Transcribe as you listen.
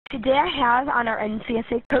Today I have on our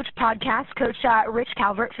NCSA Coach podcast, Coach Rich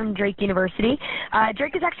Calvert from Drake University.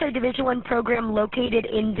 Drake is actually a Division I program located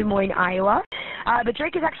in Des Moines, Iowa. But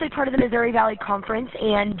Drake is actually part of the Missouri Valley Conference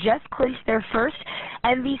and just clinched their first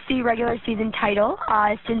MVC regular season title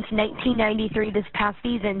since 1993 this past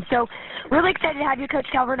season. So really excited to have you, Coach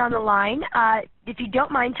Calvert, on the line. If you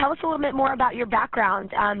don't mind, tell us a little bit more about your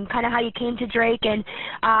background, kind of how you came to Drake and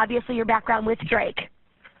obviously your background with Drake.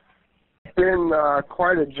 It's been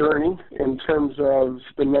quite a journey in terms of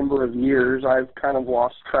the number of years. I've kind of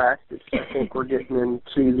lost track. I think we're getting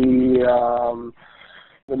into the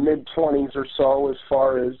mid-20s or so, as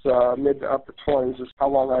far as mid to upper 20s is how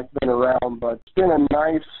long I've been around. But it's been a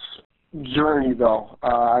nice journey, though.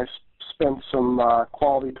 I spent some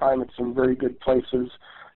quality time at some very good places.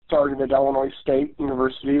 Started at Illinois State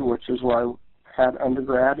University, which is where I had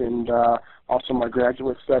undergrad, and also my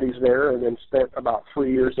graduate studies there, and then spent about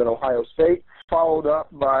 3 years at Ohio State. Followed up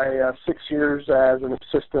by 6 years as an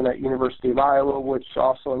assistant at University of Iowa, which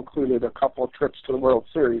also included a couple of trips to the World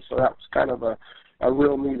Series. So that was kind of a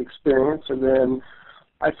real neat experience. And then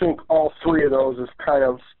I think all three of those have kind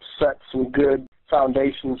of set some good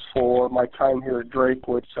foundations for my time here at Drake,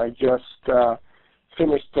 which I just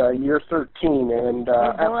finished year 13, and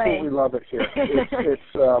absolutely love it here.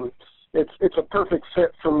 It's a perfect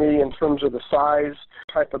fit for me in terms of the size,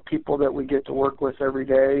 type of people that we get to work with every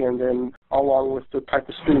day, and then along with the type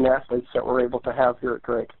of student athletes that we're able to have here at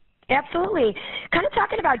Drake. Absolutely. Kind of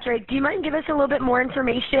talking about Drake, do you mind give us a little bit more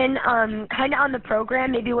information kind of on the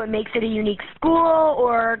program, maybe what makes it a unique school,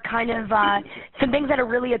 or kind of some things that are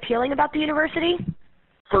really appealing about the university?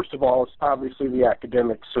 First of all, it's obviously the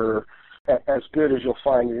academics are as good as you'll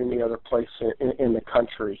find in any other place in the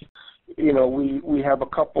country. You know, we have a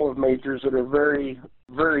couple of majors that are very,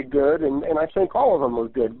 very good, and I think all of them are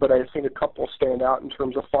good, but I think a couple stand out in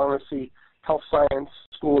terms of pharmacy, health science,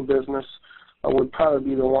 school of business would probably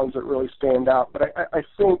be the ones that really stand out. But I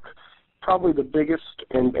think probably the biggest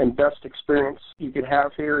and best experience you could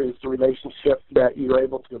have here is the relationship that you're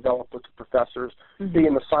able to develop with the professors,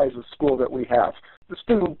 being the size of the school that we have. The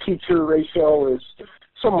student-teacher ratio is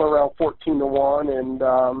somewhere around 14-to-1,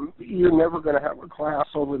 and you're never going to have a class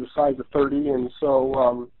over the size of 30, and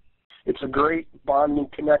so it's a great bonding,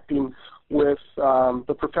 connecting with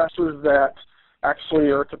the professors that actually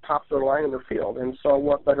are at the top of their line in their field. And so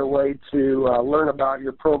what better way to learn about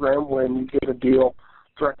your program when you get a deal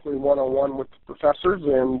directly one-on-one with the professors,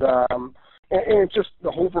 and it's just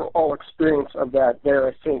the overall experience of that there,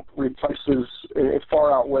 I think, replaces, it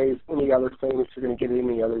far outweighs any other thing that you're going to get at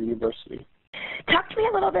any other university. Talk to me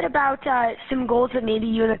a little bit about some goals that maybe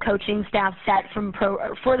you and the coaching staff set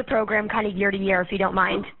for the program kind of year to year, if you don't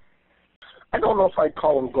mind. I don't know if I'd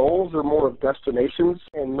call them goals or more of destinations,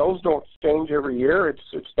 and those don't change every year.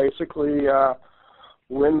 It's basically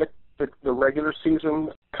win the regular season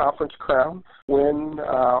conference crown, win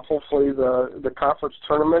hopefully the conference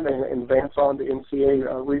tournament, and advance on to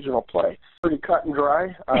NCAA regional play. Pretty cut and dry,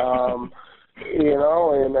 you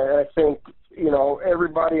know, and I think, you know,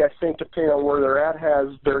 everybody, I think, depending on where they're at, has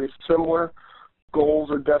very similar goals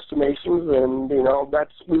or destinations, and, you know,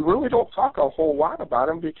 we really don't talk a whole lot about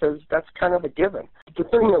them because that's kind of a given. The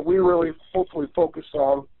thing that we really hopefully focus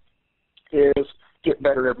on is get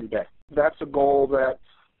better every day. That's a goal that,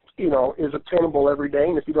 you know, is attainable every day,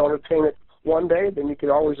 and if you don't attain it one day, then you can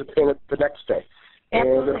always attain it the next day.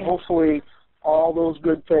 Absolutely. And hopefully all those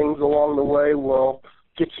good things along the way will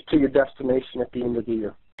get you to your destination at the end of the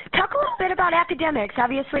year. Talk a little bit about academics.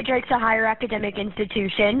 Obviously, Drake's a higher academic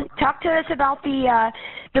institution. Talk to us about the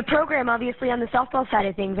program, obviously, on the softball side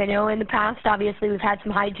of things. I know in the past, obviously, we've had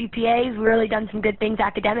some high GPAs. We've really done some good things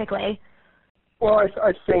academically. Well,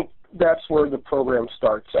 I think that's where the program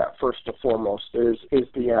starts at, first and foremost, is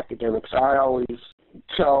the academics. I always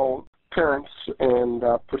tell parents and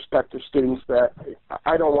prospective students that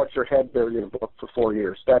I don't want your head buried in a book for 4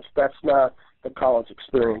 years. That's not the college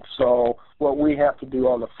experience. So what we have to do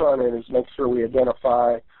on the front end is make sure we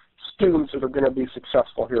identify students that are going to be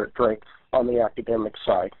successful here at Drake on the academic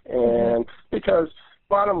side. And because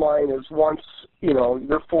bottom line is, once, you know,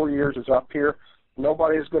 your 4 years is up here,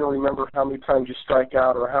 nobody's going to remember how many times you strike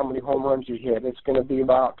out or how many home runs you hit. It's going to be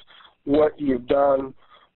about what you've done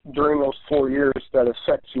during those 4 years that have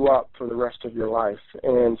set you up for the rest of your life.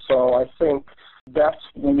 And so I think that's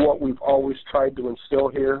what we've always tried to instill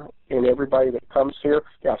here in everybody that comes here.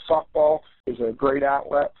 Yeah, softball is a great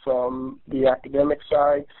outlet from the academic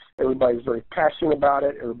side. Everybody's very passionate about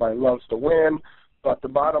it. Everybody loves to win. But the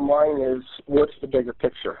bottom line is, what's the bigger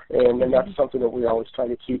picture? And that's something that we always try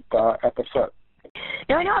to keep at the front.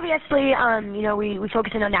 Now, I know obviously, we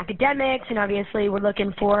focus in on academics, and obviously we're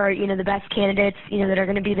looking for, the best candidates, that are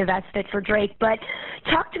going to be the best fit for Drake. But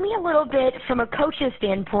talk to me a little bit from a coach's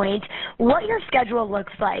standpoint, what your schedule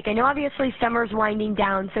looks like. I know obviously summer's winding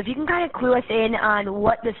down, so if you can kind of clue us in on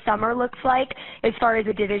what the summer looks like as far as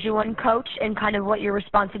a Division I coach and kind of what your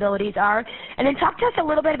responsibilities are. And then talk to us a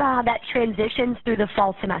little bit about how that transitions through the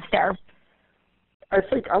fall semester.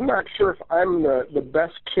 I'm not sure if I'm the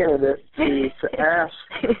best candidate to ask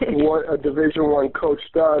what a Division I coach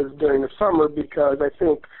does during the summer, because I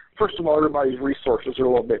think, first of all, everybody's resources are a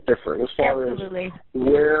little bit different as far Absolutely. as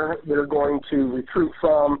where they're going to recruit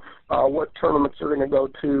from, what tournaments they're going to go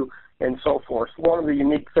to, and so forth. One of the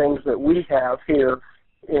unique things that we have here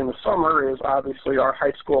in the summer is obviously our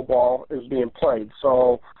high school ball is being played.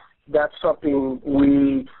 So that's something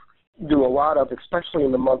we do a lot of, especially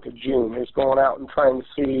in the month of June, is going out and trying to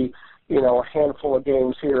see, a handful of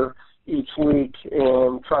games here each week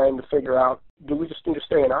and trying to figure out, do we just need to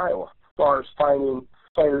stay in Iowa as far as finding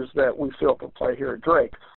players that we feel can play here at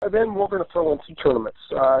Drake. And then we're going to throw in some tournaments.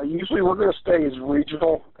 Usually we're going to stay as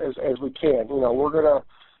regional as we can. We're going to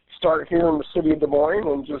start here in the city of Des Moines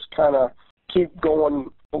and just kind of keep going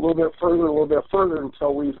a little bit further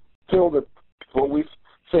until we've filled what we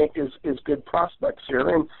think is good prospects here.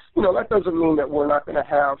 And, that doesn't mean that we're not going to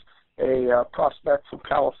have a prospect from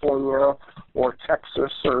California or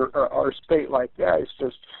Texas or our state like that.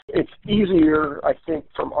 It's easier, I think,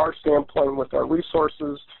 from our standpoint with our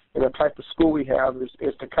resources and the type of school we have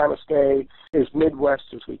is to kind of stay as Midwest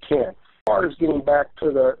as we can. As far as getting back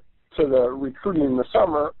to the recruiting in the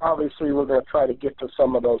summer, obviously we're going to try to get to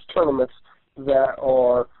some of those tournaments that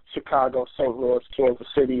are Chicago, St. Louis, Kansas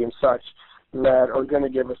City, and such, that are going to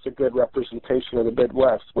give us a good representation of the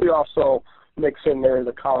Midwest. We also mix in there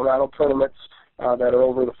the Colorado tournaments that are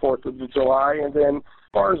over the 4th of July. And then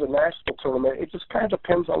as far as a national tournament, it just kind of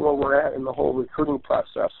depends on where we're at in the whole recruiting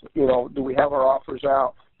process. Do we have our offers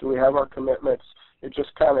out? Do we have our commitments? It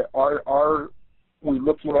just kind of, are we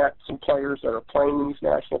looking at some players that are playing in these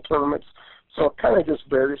national tournaments? So it kind of just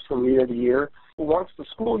varies from year to year. Once the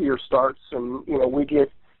school year starts and, we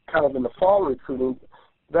get kind of in the fall recruiting,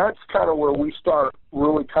 that's kind of where we start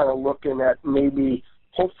really kind of looking at maybe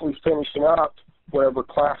hopefully finishing up whatever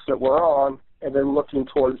class that we're on and then looking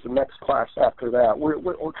towards the next class after that. We're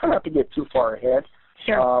kind of not to get too far ahead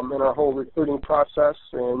Sure. In our whole recruiting process.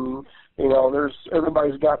 And,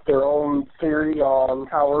 everybody's got their own theory on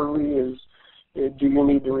how early do you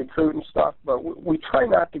need to recruit and stuff. But we try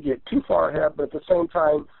not to get too far ahead, but at the same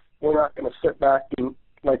time, we're not going to sit back and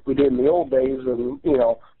like we did in the old days and,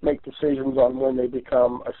 make decisions on when they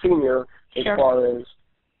become a senior as Sure. far as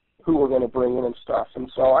who we're going to bring in and stuff.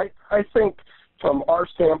 And so I think from our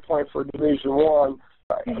standpoint for Division I,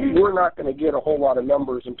 we're not going to get a whole lot of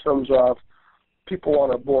numbers in terms of people on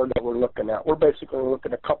our board that we're looking at. We're basically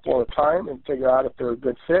looking a couple at a time and figure out if they're a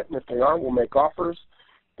good fit, and if they are, we'll make offers.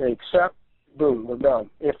 They accept. Boom, we're done.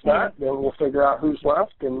 If not, then we'll figure out who's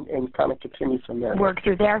left and kind of continue from there. Work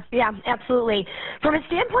through there. Yeah, absolutely. From a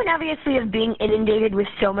standpoint, obviously, of being inundated with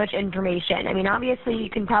so much information, I mean, obviously, you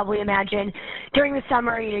can probably imagine during the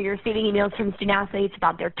summer, you're receiving emails from student athletes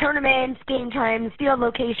about their tournaments, game times, field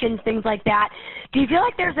locations, things like that. Do you feel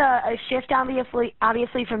like there's a shift,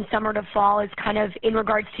 obviously, from summer to fall as kind of in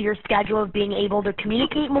regards to your schedule of being able to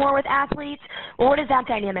communicate more with athletes? Or what does that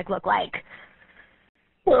dynamic look like?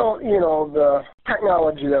 Well, the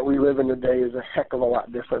technology that we live in today is a heck of a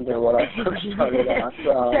lot different than when I first started out.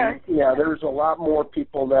 Sure. Yeah, there's a lot more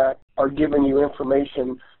people that are giving you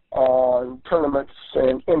information on tournaments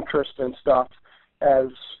and interest and stuff as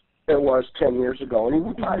it was 10 years ago and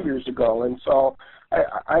even 5 years ago. And so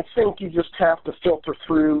I think you just have to filter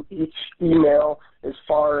through each email as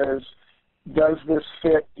far as, does this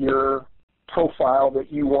fit your profile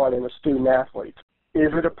that you want in a student athlete?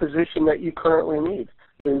 Is it a position that you currently need?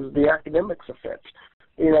 Is the academics a fit?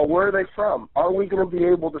 Where are they from? Are we going to be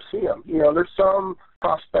able to see them? There's some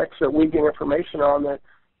prospects that we get information on that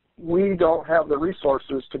we don't have the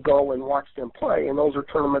resources to go and watch them play, and those are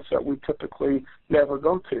tournaments that we typically never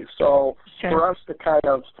go to. So Sure. for us to kind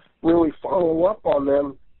of really follow up on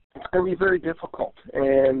them, it's going to be very difficult.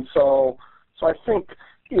 And so I think,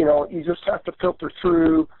 you just have to filter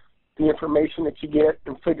through the information that you get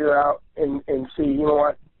and figure out and see,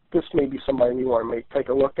 what, this may be somebody we want to take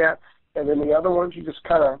a look at. And then the other ones, you just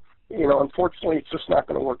kind of, unfortunately, it's just not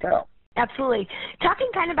going to work out. Absolutely. Talking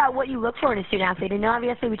kind of about what you look for in a student athlete, and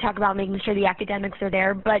obviously we talk about making sure the academics are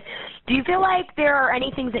there, but do you feel like there are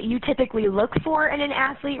any things that you typically look for in an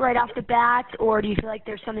athlete right off the bat, or do you feel like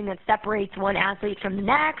there's something that separates one athlete from the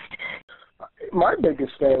next? My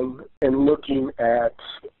biggest thing in looking at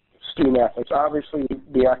student athletes. Obviously,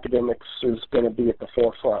 the academics is going to be at the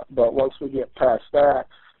forefront, but once we get past that,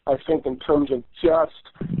 I think in terms of just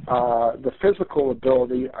the physical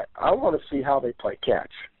ability, I want to see how they play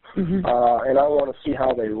catch. And I want to see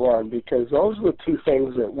how they run, because those are the two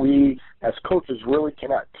things that we as coaches really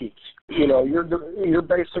cannot teach. You know, you're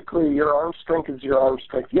basically, your arm strength is your arm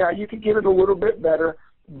strength. Yeah, you could get it a little bit better,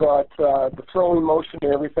 but the throwing motion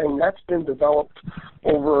and everything, that's been developed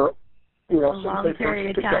over, you know, since they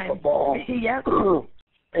first picked up a ball. Yep.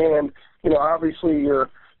 And, you know, obviously your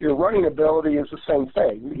running ability is the same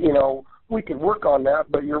thing. You know, we could work on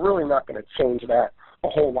that, but you're really not going to change that a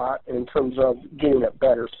whole lot in terms of getting it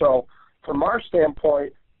better. So from our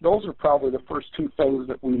standpoint, those are probably the first two things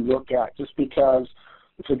that we look at, just because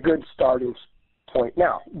it's a good starting point.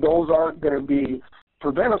 Now, those aren't going to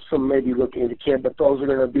prevent us from maybe looking at a kid, but those are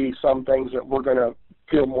going to be some things that we're going to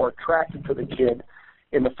feel more attracted to the kid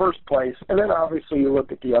in the first place. And then obviously you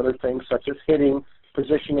look at the other things, such as hitting,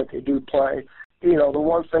 position that they do play. You know, the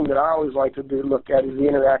one thing that I always like to look at is the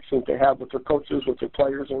interaction that they have with their coaches, with their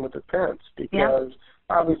players, and with their parents, because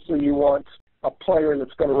obviously you want a player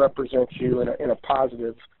that's going to represent you in a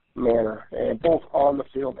positive manner, and both on the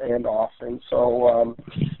field and off. And so,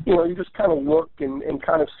 you know, you just kind of look and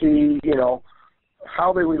kind of see, you know,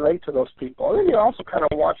 how they relate to those people. And then you also kind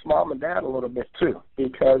of watch mom and dad a little bit too,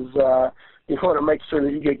 because you want to make sure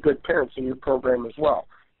that you get good parents in your program as well.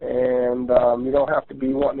 And you don't have to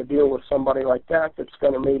be wanting to deal with somebody like that that's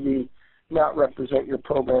going to maybe not represent your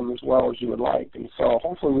program as well as you would like. And so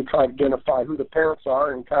hopefully we try to identify who the parents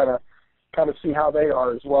are and kind of see how they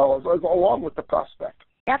are as well, as along with the prospect.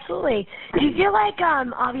 Absolutely. Do you feel like,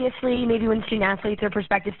 obviously, maybe when student athletes or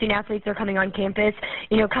prospective student athletes are coming on campus,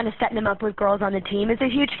 you know, kind of setting them up with girls on the team is a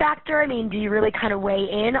huge factor? I mean, do you really kind of weigh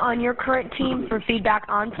in on your current team for feedback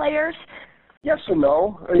on players? Yes and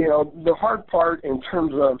no. You know, the hard part in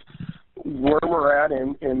terms of where we're at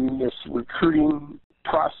in this recruiting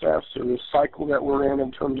process or this cycle that we're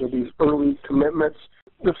in terms of these early commitments,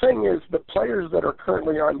 the thing is the players that are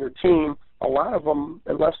currently on your team, a lot of them,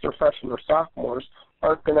 unless they're freshmen or sophomores,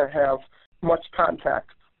 aren't going to have much contact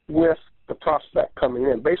with the prospect coming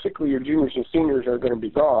in. Basically, your juniors and seniors are going to be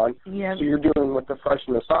gone, so you're dealing with the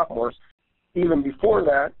freshmen and sophomores. Even before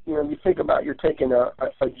that, you know, you think about you're taking a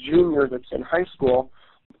junior that's in high school,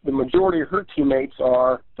 the majority of her teammates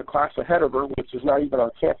are the class ahead of her, which is not even on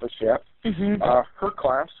campus yet, her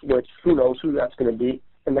class, which who knows who that's going to be,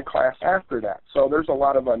 and the class after that. So there's a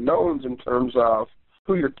lot of unknowns in terms of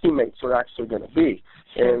who your teammates are actually going to be.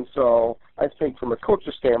 And so I think from a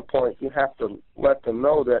coach's standpoint, you have to let them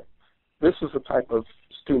know that this is the type of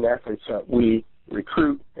student athletes that we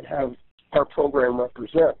recruit and have our program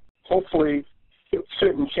represent. Hopefully it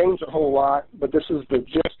shouldn't change a whole lot, but this is the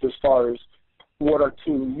gist as far as what our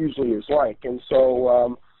team usually is like. And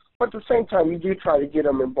so, but at the same time, you do try to get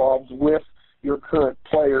them involved with your current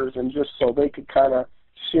players, and just so they could kind of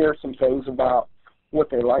share some things about what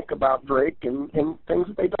they like about Drake and things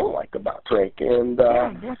that they don't like about Drake. And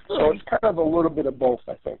so it's kind of a little bit of both,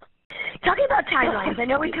 I think. Talking about timelines, I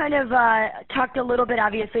know we kind of talked a little bit,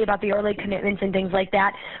 obviously, about the early commitments and things like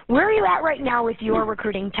that. Where are you at right now with your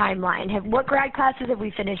recruiting timeline? What grad classes have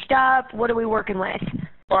we finished up? What are we working with?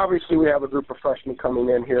 Well, obviously, we have a group of freshmen coming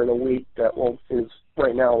in here in a week that is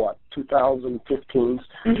right now,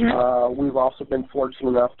 2015s. We've also been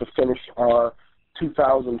fortunate enough to finish our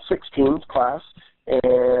 2016 class,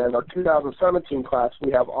 and our 2017 class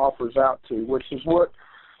we have offers out to, which is what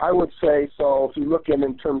I would say. So if you look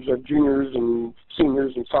in terms of juniors and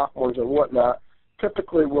seniors and sophomores and whatnot,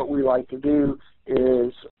 typically what we like to do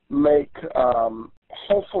is make,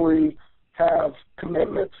 hopefully have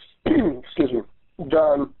commitments, excuse me,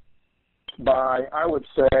 done by, I would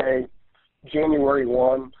say, January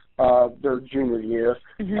 1 of their junior year.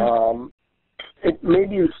 It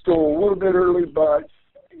maybe is still a little bit early, but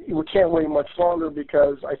we can't wait much longer,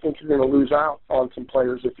 because I think you're going to lose out on some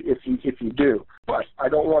players if you do. But I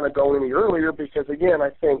don't want to go any earlier, because again, I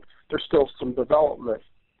think there's still some development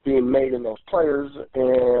being made in those players,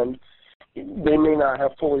 and they may not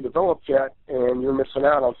have fully developed yet, and you're missing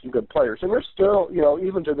out on some good players. And there's still, you know,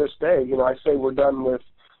 even to this day, you know, I say we're done with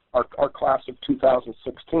our class of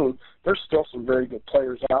 2016. There's still some very good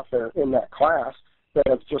players out there in that class that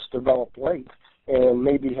have just developed late and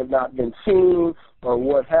maybe have not been seen or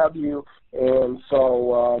what have you. And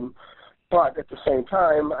so, but at the same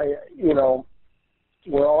time, you know,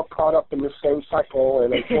 we're all caught up in the same cycle,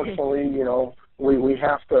 and unfortunately, you know, we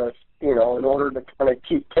have to, you know, in order to kind of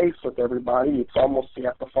keep pace with everybody, it's almost you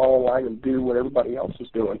have to follow line and do what everybody else is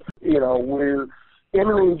doing. You know, we're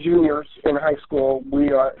entering juniors in high school.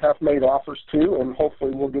 We have made offers to, and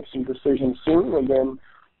hopefully we'll get some decisions soon, and then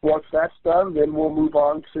once that's done, then we'll move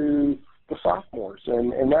on to the sophomores.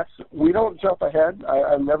 And that's, we don't jump ahead.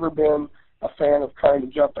 I've never been a fan of trying to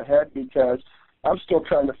jump ahead because I'm still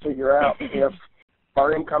trying to figure out if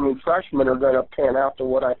our incoming freshmen are going to pan out to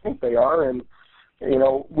what I think they are. And, you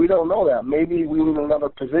know, we don't know that. Maybe we need another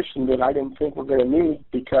position that I didn't think we're going to need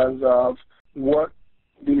because of what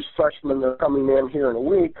these freshmen that are coming in here in a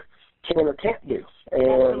week can or can't do. And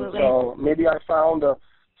Absolutely. so maybe I found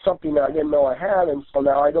something that I didn't know I had, and so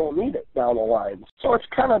now I don't need it down the line. So it's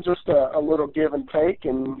kind of just a little give and take,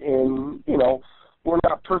 and you know, we're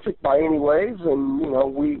not perfect by any ways, and, you know,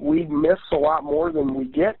 we miss a lot more than we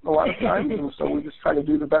get a lot of times, and so we just try to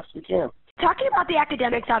do the best we can. Talking about the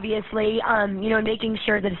academics, obviously, you know, making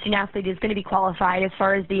sure that a student athlete is going to be qualified as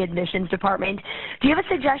far as the admissions department. Do you have a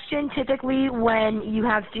suggestion typically when you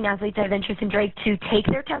have student athletes that have interest in Drake to take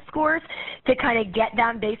their test scores to kind of get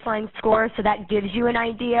that baseline score so that gives you an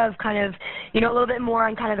idea of kind of, you know, a little bit more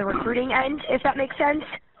on kind of the recruiting end, if that makes sense?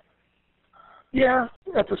 Yeah.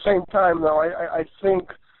 At the same time, though, I think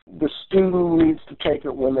the student needs to take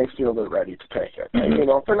it when they feel they're ready to take it. Mm-hmm. You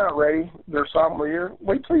know, if they're not ready their sophomore year,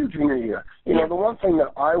 wait till your junior year. You know, the one thing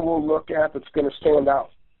that I will look at that's going to stand out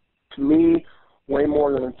to me way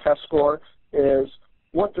more than a test score is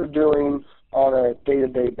what they're doing on a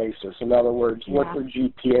day-to-day basis. In other words, what their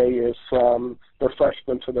GPA is from their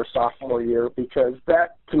freshman to their sophomore year, because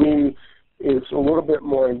that, to me, is a little bit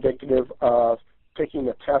more indicative of taking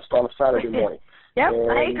a test on a Saturday morning. Yep,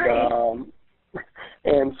 and, I agree.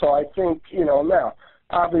 And so I think, you know, now,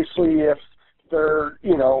 obviously if they're,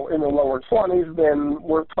 you know, in the lower 20s, then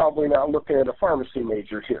we're probably not looking at a pharmacy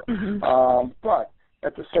major here. Mm-hmm. But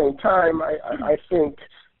at the same time, I think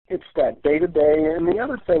it's that day-to-day. And the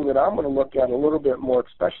other thing that I'm going to look at a little bit more,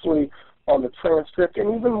 especially on the transcript,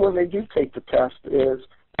 and even when they do take the test, is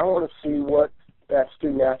I want to see what that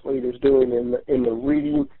student-athlete is doing in the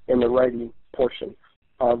reading and the writing portion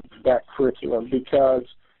of that curriculum, because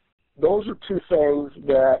those are two things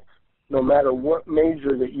that no matter what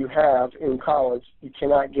major that you have in college, you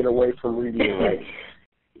cannot get away from reading and writing.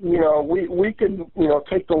 You know, we could, you know,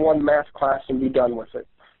 take the one math class and be done with it.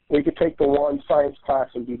 We could take the one science class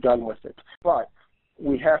and be done with it. But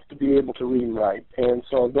we have to be able to read and write. And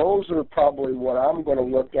so those are probably what I'm going to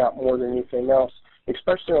look at more than anything else,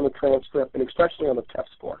 especially on the transcript and especially on the test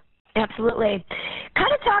score. Absolutely.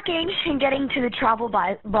 Kind of talking and getting to the travel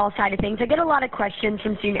ball side of things, I get a lot of questions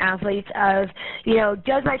from student athletes of, you know,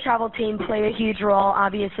 does my travel team play a huge role,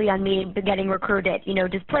 obviously, on me getting recruited? You know,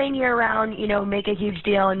 does playing year-round, you know, make a huge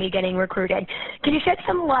deal in me getting recruited? Can you shed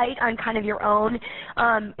some light on kind of your own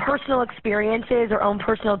personal experiences or own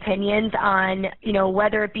personal opinions on, you know,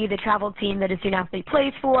 whether it be the travel team that a student athlete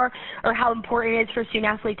plays for or how important it is for a student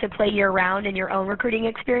athlete to play year-round in your own recruiting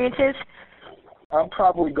experiences? I'm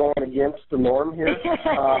probably going against the norm here.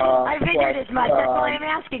 I figured as much. That's why I'm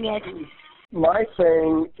asking it. My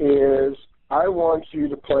thing is I want you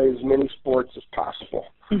to play as many sports as possible,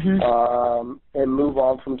 and move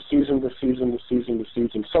on from season to season to season to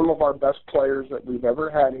season. Some of our best players that we've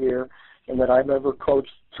ever had here and that I've ever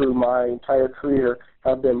coached through my entire career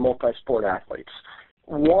have been multi-sport athletes.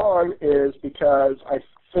 One is because I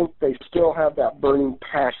think they still have that burning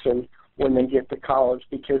passion when they get to college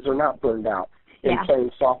because they're not burned out in playing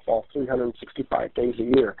softball 365 days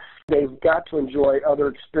a year. They've got to enjoy other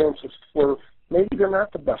experiences where maybe they're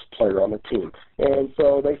not the best player on the team, and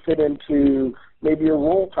so they fit into maybe a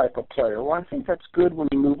role type of player. Well, I think that's good when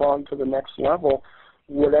you move on to the next level,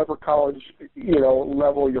 whatever college, you know,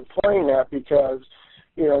 level you're playing at, because,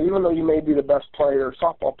 you know, even though you may be the best player,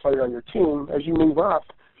 softball player on your team, as you move up,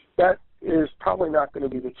 that is probably not going to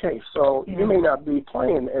be the case. So you may not be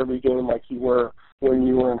playing every game like you were when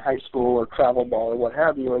you were in high school or travel ball or what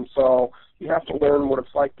have you, and so you have to learn what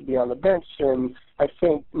it's like to be on the bench, and I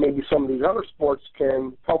think maybe some of these other sports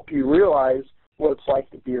can help you realize what it's like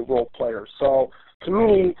to be a role player. So to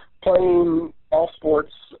me, playing all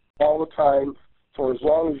sports all the time for as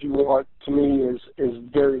long as you want, to me, is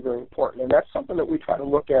very, very important, and that's something that we try to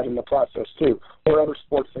look at in the process too. Or other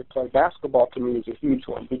sports they play. Basketball to me is a huge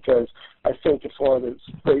one because I think it's one of those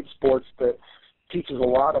great sports that teaches a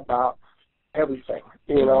lot about everything.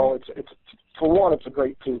 You know, it's for one, it's a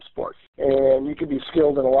great team sport, and you can be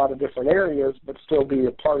skilled in a lot of different areas, but still be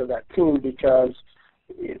a part of that team because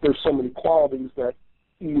there's so many qualities that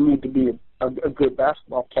you need to be a good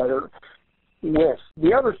basketball player with.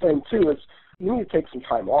 The other thing too is you need to take some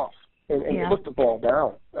time off and put the ball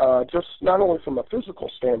down, just not only from a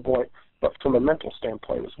physical standpoint, but from a mental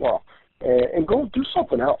standpoint as well, and go do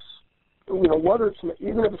something else. You know, whether it's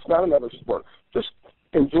even if it's not another sport, just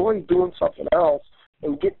enjoy doing something else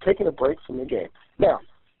and taking a break from the game. Now,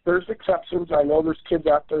 there's exceptions. I know there's kids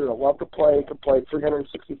out there that love to play, can play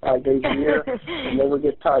 365 days a year, and never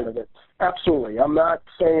get tired of it. Absolutely. I'm not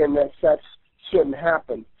saying that shouldn't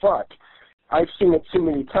happen, but I've seen it too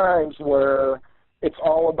many times where it's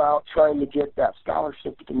all about trying to get that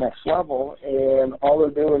scholarship to the next level, and all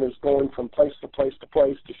they're doing is going from place to place to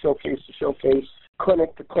place, to showcase,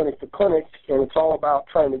 clinic to clinic to clinic, and it's all about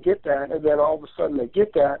trying to get that, and then all of a sudden they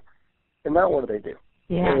get that, and now what do?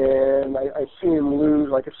 Yeah. And I see them lose,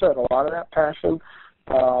 like I said, a lot of that passion,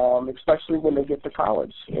 especially when they get to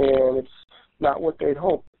college, and it's not what they'd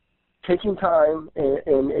hoped. Taking time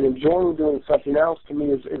and enjoying doing something else, to me,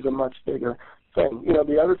 is a much bigger thing. You know,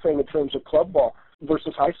 the other thing in terms of club ball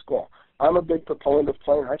versus high school, I'm a big proponent of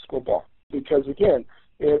playing high school ball because, again,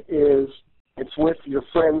 it's with your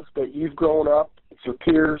friends that you've grown up, it's your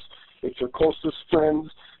peers, it's your closest friends,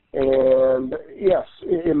 and yes,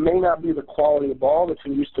 it may not be the quality of ball that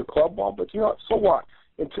you're used to club ball, but you know, so what?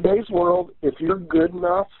 In today's world, if you're good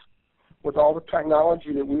enough with all the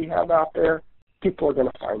technology that we have out there, people are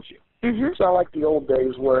going to find you. Mm-hmm. It's not like the old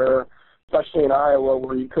days where, especially in Iowa,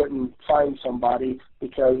 where you couldn't find somebody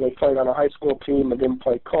because they played on a high school team and didn't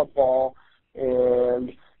play club ball,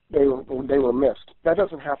 and they were missed. That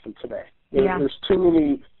doesn't happen today. Yeah. There's too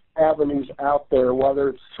many avenues out there, whether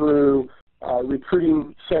it's through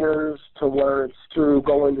recruiting centers to where it's through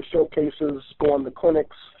going to showcases, going to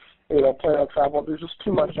clinics, you know, playing on travel. There's just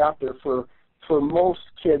too much out there for most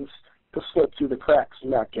kids to slip through the cracks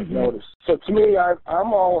and not get noticed. So to me,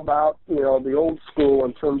 I'm all about, you know, the old school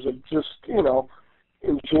in terms of just, you know,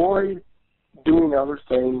 enjoy doing other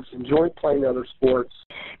things, enjoy playing other sports.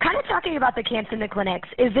 Kind of talking about the camps and the clinics,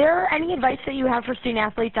 is there any advice that you have for student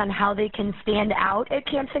athletes on how they can stand out at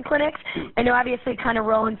camps and clinics? I know obviously kind of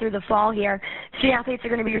rolling through the fall here, student athletes are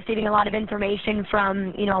going to be receiving a lot of information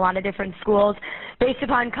from, you know, a lot of different schools based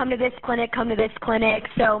upon come to this clinic, come to this clinic.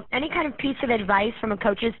 So any kind of piece of advice from a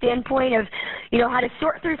coach's standpoint of, you know, how to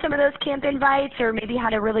sort through some of those camp invites or maybe how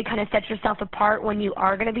to really kind of set yourself apart when you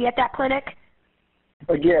are going to be at that clinic?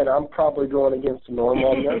 Again, I'm probably going against the norm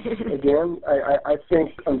on this. Again, I think,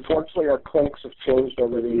 unfortunately, our clinics have changed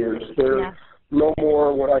over the years. They're no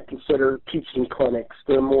more what I consider teaching clinics.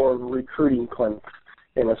 They're more recruiting clinics,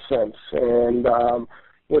 in a sense, and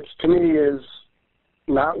which to me is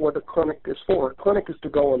not what a clinic is for. A clinic is to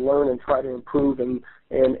go and learn and try to improve and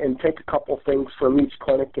take a couple things from each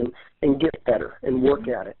clinic and get better and work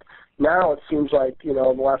at it. Now it seems like, you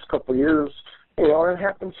know, the last couple of years, you know, it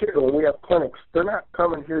happens here when we have clinics. They're not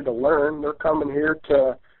coming here to learn. They're coming here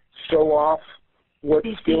to show off what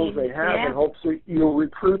skills they have and hopefully you'll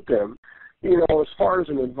recruit them. You know, as far as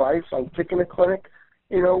an advice on picking a clinic,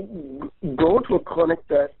 you know, go to a clinic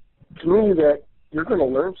that, to me, that you're going to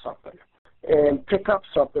learn something and pick up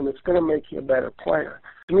something that's going to make you a better player.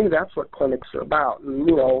 To me, that's what clinics are about. And,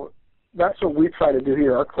 you know, that's what we try to do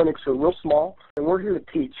here. Our clinics are real small, and we're here to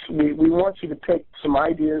teach. We want you to take some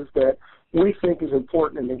ideas that we think is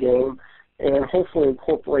important in the game and hopefully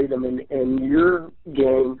incorporate them in your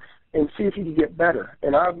game and see if you can get better.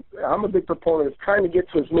 And I'm a big proponent of trying to get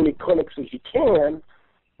to as many clinics as you can,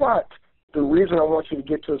 but the reason I want you to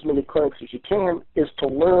get to as many clinics as you can is to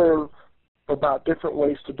learn about different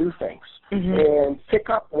ways to do things and pick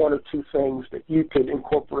up one or two things that you could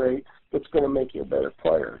incorporate that's going to make you a better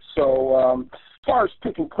player. So as far as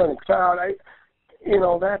picking clinics out, I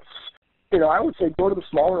would say go to the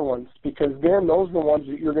smaller ones because then those are the ones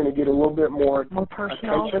that you're going to get a little bit more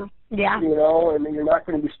personal attention. Yeah. You know, and you're not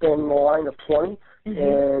going to be standing in a line of 20,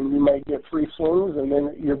 and you might get 3 swings, and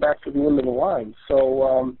then you're back to the end of the line. So,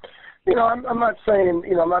 I'm not saying,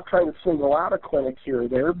 I'm not trying to single out a clinic here or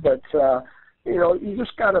there, but, you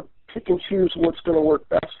just got to pick and choose what's going to work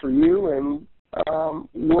best for you and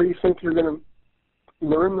where you think you're going to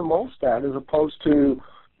learn the most at as opposed to,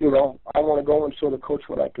 I want to go and show the coach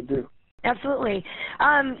what I could do. Absolutely.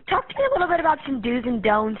 Talk to me a little bit about some do's and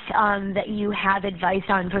don'ts that you have advice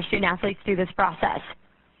on for student athletes through this process.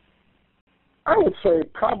 I would say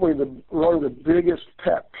probably one of the biggest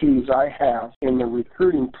pet peeves I have in the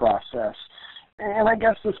recruiting process, and I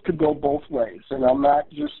guess this could go both ways, and I'm not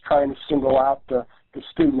just trying to single out the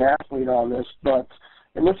student athlete on this, but,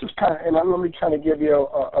 and this is kind of, and I'm going to be trying to give you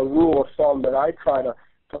a rule of thumb that I try to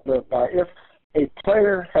live by. If a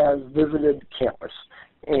player has visited campus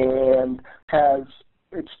and has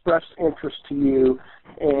expressed interest to you,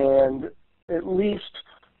 and at least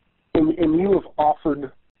and you have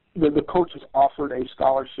offered, the coach has offered a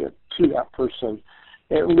scholarship to that person,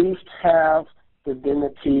 at least have the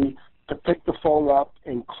dignity to pick the phone up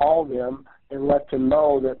and call them and let them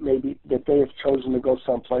know that maybe that they have chosen to go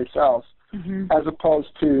someplace else, as opposed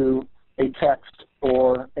to a text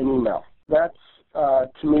or an email. That's to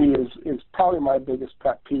me, is probably my biggest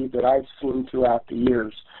pet peeve that I've seen throughout the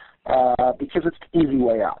years, because it's the easy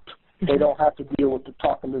way out. They don't have to deal with the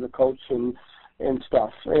talking to the coach and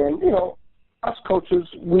stuff. And, us coaches,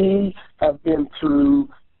 we have been through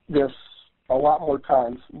this a lot more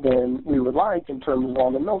times than we would like in terms of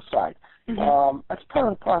on the no side. That's part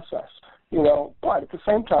of the process, but at the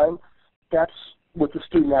same time, that's what the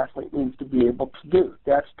student athlete needs to be able to do.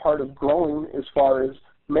 That's part of growing as far as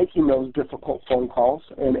making those difficult phone calls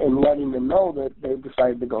and letting them know that they've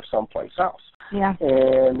decided to go someplace else. Yeah.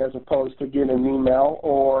 And as opposed to getting an email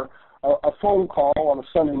or a phone call on a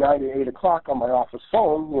Sunday night at 8 o'clock on my office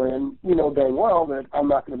phone when you know dang well that I'm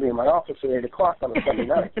not going to be in my office at 8 o'clock on a Sunday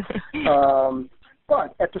night.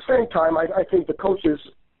 But at the same time, I think the coaches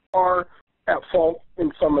are at fault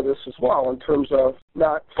in some of this as well in terms of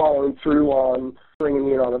not following through on bringing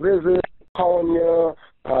you in on a visit, calling you,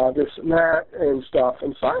 this and that and stuff.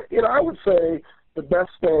 And so, I would say the best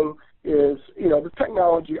thing is, the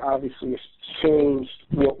technology obviously has changed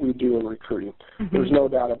what we do in recruiting. There's no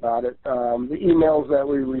doubt about it. The emails that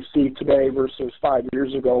we receive today versus 5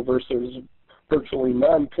 years ago versus virtually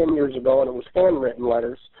none 10 years ago, and it was handwritten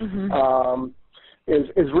letters,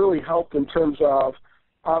 is really helped in terms of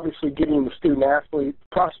obviously getting the student-athlete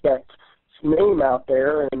prospect's name out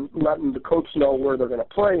there and letting the coach know where they're going to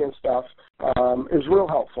play and stuff is real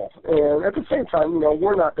helpful. And at the same time,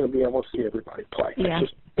 we're not going to be able to see everybody play. Yeah.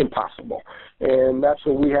 It's just impossible. And that's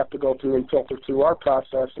what we have to go through and filter through our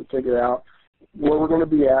process and figure out where we're going to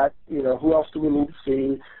be at, who else do we need to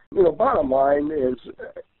see. Bottom line is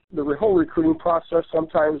the whole recruiting process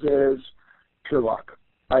sometimes is pure luck.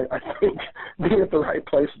 I think being at the right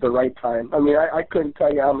place at the right time. I mean, I couldn't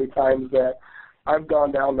tell you how many times that I've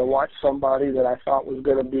gone down to watch somebody that I thought was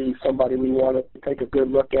going to be somebody we wanted to take a good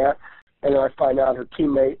look at, and then I find out her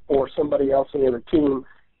teammate or somebody else in the other team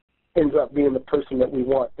ends up being the person that we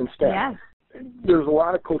want instead. Yeah. There's a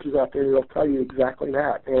lot of coaches out there that will tell you exactly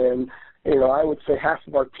that, and I would say half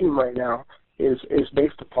of our team right now is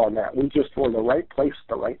based upon that. We just were in the right place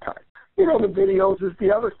at the right time. The videos is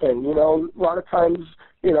the other thing. A lot of times,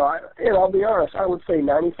 I'll be honest, I would say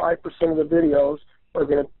 95% of the videos are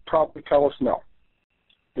going to probably tell us no.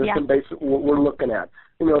 Just in basic what we're looking at.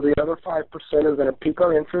 The other 5% are going to pique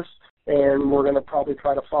our interest, and we're going to probably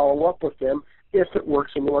try to follow up with them if it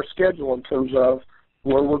works into our schedule in terms of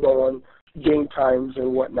where we're going, game times,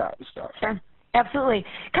 and whatnot and stuff. Sure. Absolutely.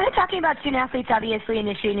 Kind of talking about student-athletes obviously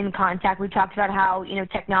initiating contact, we talked about how,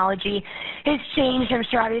 technology has changed. I'm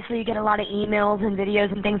sure obviously you get a lot of emails and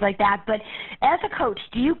videos and things like that. But as a coach,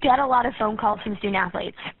 do you get a lot of phone calls from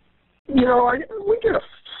student-athletes? We get a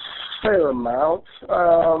fair amount.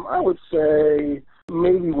 I would say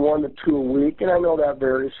maybe 1 to 2 a week, and I know that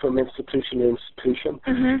varies from institution to institution.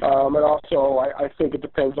 And also, I think it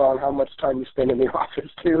depends on how much time you spend in the office,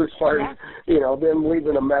 too, as far as, them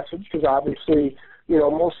leaving a message, because obviously,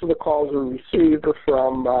 most of the calls we receive are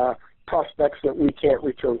from prospects that we can't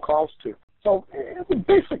return calls to. So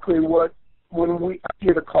basically when we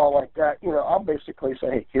get a call like that, I'll basically say,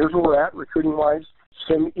 hey, here's where we're at recruiting-wise.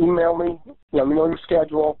 Email me, let me know your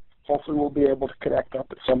schedule. Hopefully we'll be able to connect up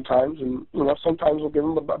at sometimes, and sometimes we'll give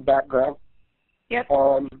them a background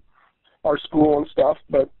on our school and stuff.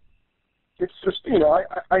 But it's just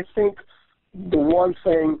I think the one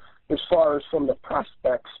thing as far as from the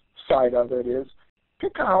prospects side of it is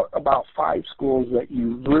pick out about 5 schools that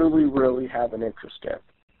you really, really have an interest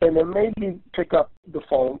in, and then maybe pick up the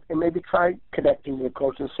phone and maybe try connecting to the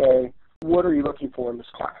coach and say, what are you looking for in this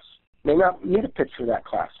class? May not need a picture of that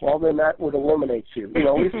class. Well, then that would eliminate you.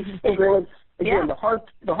 Again, the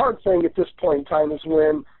hard thing at this point in time is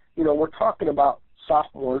when we're talking about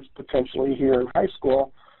sophomores potentially here in high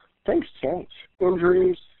school. Things change.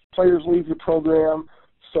 Injuries, players leave your program.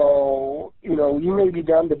 So you may be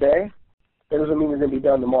done today. That doesn't mean you're going to be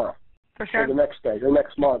done tomorrow. For sure. Or the next day, or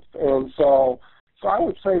next month. And so I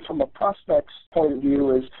would say from a prospect's point of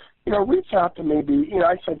view is, reach out to maybe,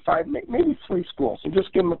 I said 5, maybe 3 schools, and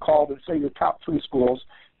just give them a call to say your top 3 schools,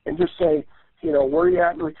 and just say, where are you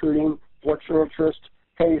at in recruiting? What's your interest?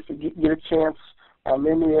 Hey, if you get a chance, I'm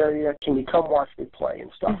in the area. Can you come watch me play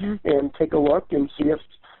and stuff? And take a look and see if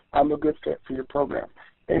I'm a good fit for your program.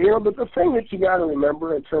 And, but the thing that you got to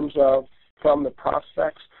remember in terms of from the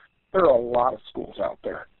prospects, there are a lot of schools out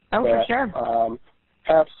there for sure.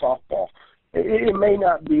 Have softball. It may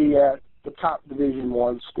not be at the top Division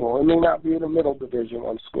I school. It may not be at a middle Division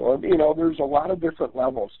I school. There's a lot of different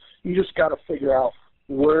levels. You just got to figure out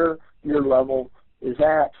where your level is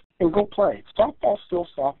at and go play. Softball's still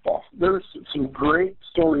softball. There's some great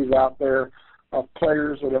stories out there of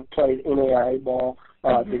players that have played NAIA ball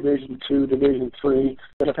Division II, Division III,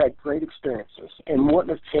 that have had great experiences and wouldn't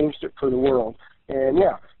have changed it for the world. And,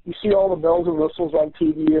 yeah, you see all the bells and whistles on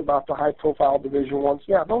TV about the high-profile Division I's.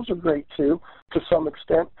 Yeah, those are great, too, to some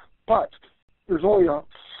extent. But there's only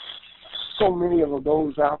so many of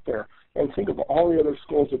those out there. And think of all the other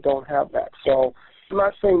schools that don't have that. So I'm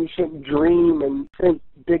not saying you shouldn't dream and think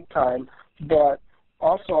big time, but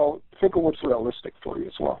also think of what's realistic for you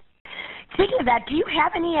as well. Speaking of that, do you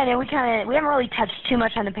have any, I know we haven't really touched too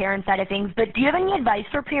much on the parent side of things, but do you have any advice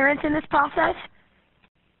for parents in this process?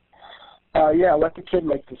 Yeah, let the kid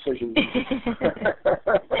make decisions. Way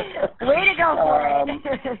to go for it.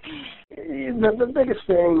 The biggest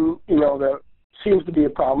thing, that seems to be a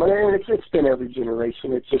problem, and it's been every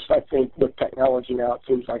generation. It's just, I think, with technology now, it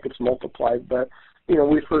seems like it's multiplied. But,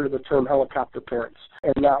 we've heard of the term helicopter parents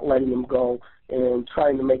and not letting them go and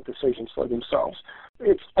trying to make decisions for themselves.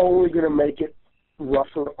 It's only going to make it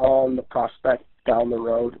rougher on the prospect down the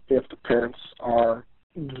road if the parents are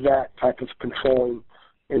that type of controlling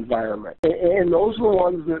environment. And those are the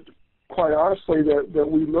ones that, quite honestly, that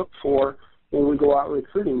we look for when we go out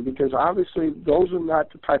recruiting, because obviously those are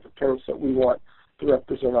not the type of parents that we want to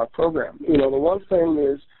represent our program. The one thing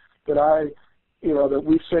is that that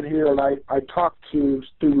we sit here and I talk to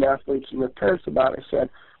student athletes and their parents about it. I said,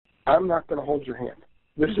 I'm not going to hold your hand.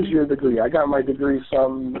 This is your degree. I got my degree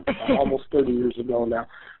almost 30 years ago now.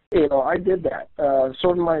 I did that.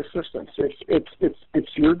 So did my assistants. It's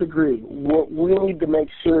your degree. What we need to make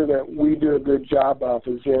sure that we do a good job of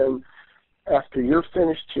is after you're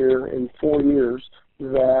finished here in 4 years,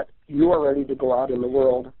 that you are ready to go out in the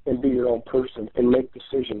world and be your own person and make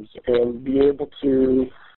decisions and be able to,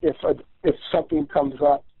 if something comes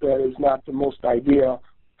up that is not the most ideal,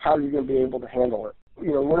 how are you going to be able to handle it?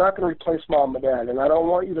 We're not going to replace mom and dad, and I don't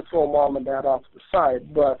want you to throw mom and dad off to the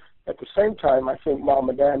side, but at the same time, I think mom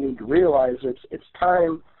and dad need to realize it's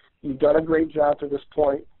time. You've done a great job to this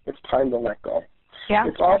point. It's time to let go. Yeah,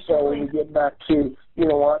 it's also, absolutely. when we get back to,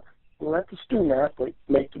 what, let the student athlete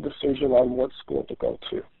make the decision on what school to go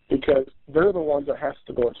to, because they're the ones that has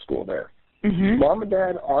to go to school there. Mm-hmm. Mom and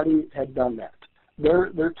dad already had done that.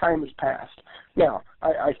 Their time has passed. Now,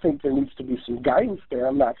 I think there needs to be some guidance there.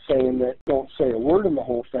 I'm not saying that don't say a word in the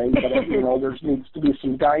whole thing, but there needs to be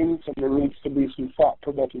some guidance, and there needs to be some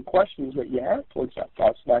thought-provoking questions that you have towards that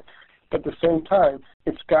prospect. But at the same time,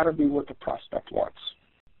 it's got to be what the prospect wants.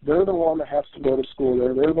 They're the one that has to go to school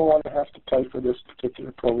there. They're the one that has to play for this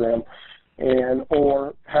particular program,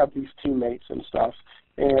 or have these teammates and stuff.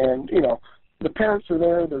 And the parents are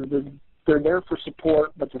there. They're there for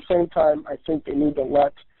support, but at the same time, I think they need to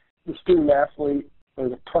let the student athlete or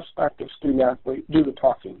the prospective student athlete do the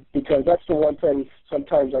talking, because that's the one thing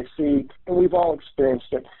sometimes I see, and we've all experienced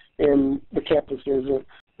it in the campuses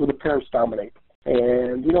where the parents dominate.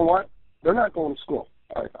 And you know what? They're not going to school.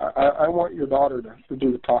 I want your daughter to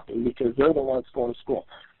do the talking, because they're the ones going to school.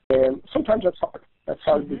 And sometimes that's hard. That's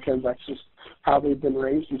hard because that's just how they've been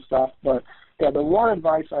raised and stuff. But yeah, the one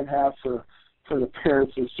advice I have for the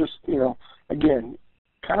parents is just, again,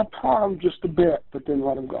 kind of prod them just a bit, but then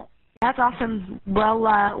let them go. That's awesome.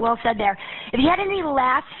 Well said there. If you had any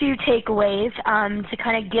last few takeaways to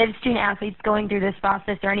kind of give student athletes going through this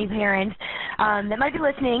process, or any parents that might be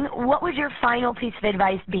listening, what would your final piece of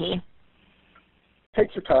advice be?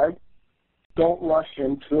 Take your time. Don't rush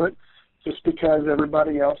into it. Just because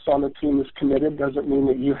everybody else on the team is committed doesn't mean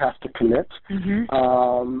that you have to commit.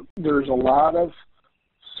 Mm-hmm. There's a lot of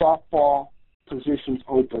softball positions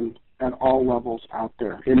open at all levels out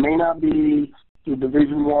there. It may not be the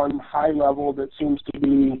Division I high level that seems to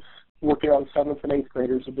be working on 7th and 8th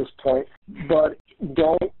graders at this point, but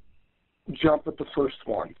don't jump at the first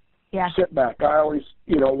one. Yeah. Sit back. I always,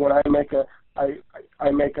 when I make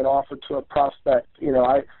an offer to a prospect,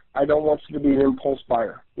 I don't want you to be an impulse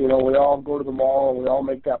buyer. We all go to the mall and we all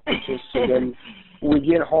make that purchase, and then we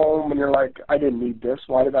get home and you're like, I didn't need this.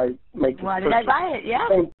 Why did I make this Why purchase? did I buy it? Yeah.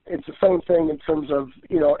 It's the same thing in terms of,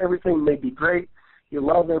 everything may be great. You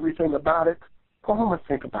love everything about it. Go home and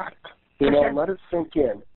think about it. Sure. Let it sink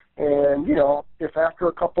in. And, if after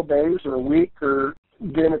a couple of days or a week or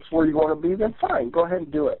then it's where you want to be, then fine, go ahead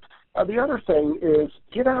and do it. The other thing is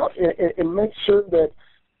get out and make sure that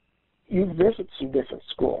you visit some different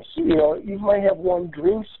schools. You might have one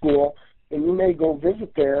dream school, and you may go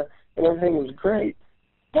visit there, and everything was great,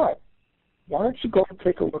 but why don't you go and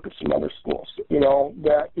take a look at some other schools?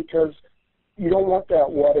 Because you don't want that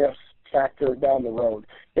what-if factor down the road,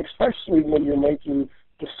 especially when you're making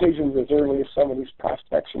decisions as early as some of these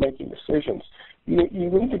prospects are making decisions. You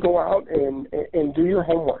need to go out and do your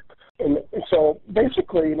homework. And so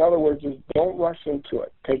basically, in other words, is don't rush into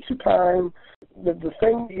it. Take your time, the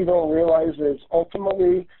thing you don't realize is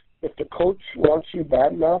ultimately, if the coach wants you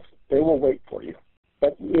bad enough, they will wait for you.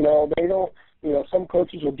 But, you know, they don't, you know, some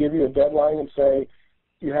coaches will give you a deadline and say,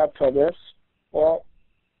 you have till this. Well,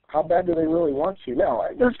 how bad do they really want you? Now,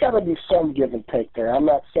 there's got to be some give and take there. I'm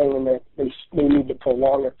not saying that they need to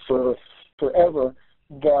prolong it forever,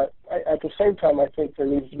 but at the same time, I think there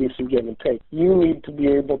needs to be some give and take. You need to be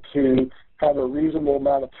able to have a reasonable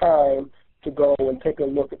amount of time to go and take a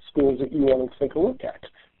look at schools that you want to take a look at.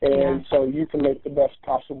 And so you can make the best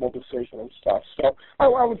possible decision and stuff. So I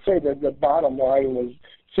would say that the bottom line was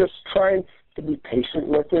just trying to be patient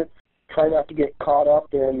with it, try not to get caught up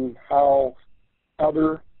in how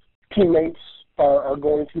other teammates are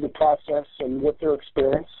going through the process and what their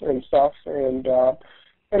experience and stuff. And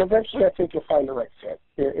eventually I think you'll find the right fit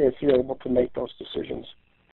if you're able to make those decisions.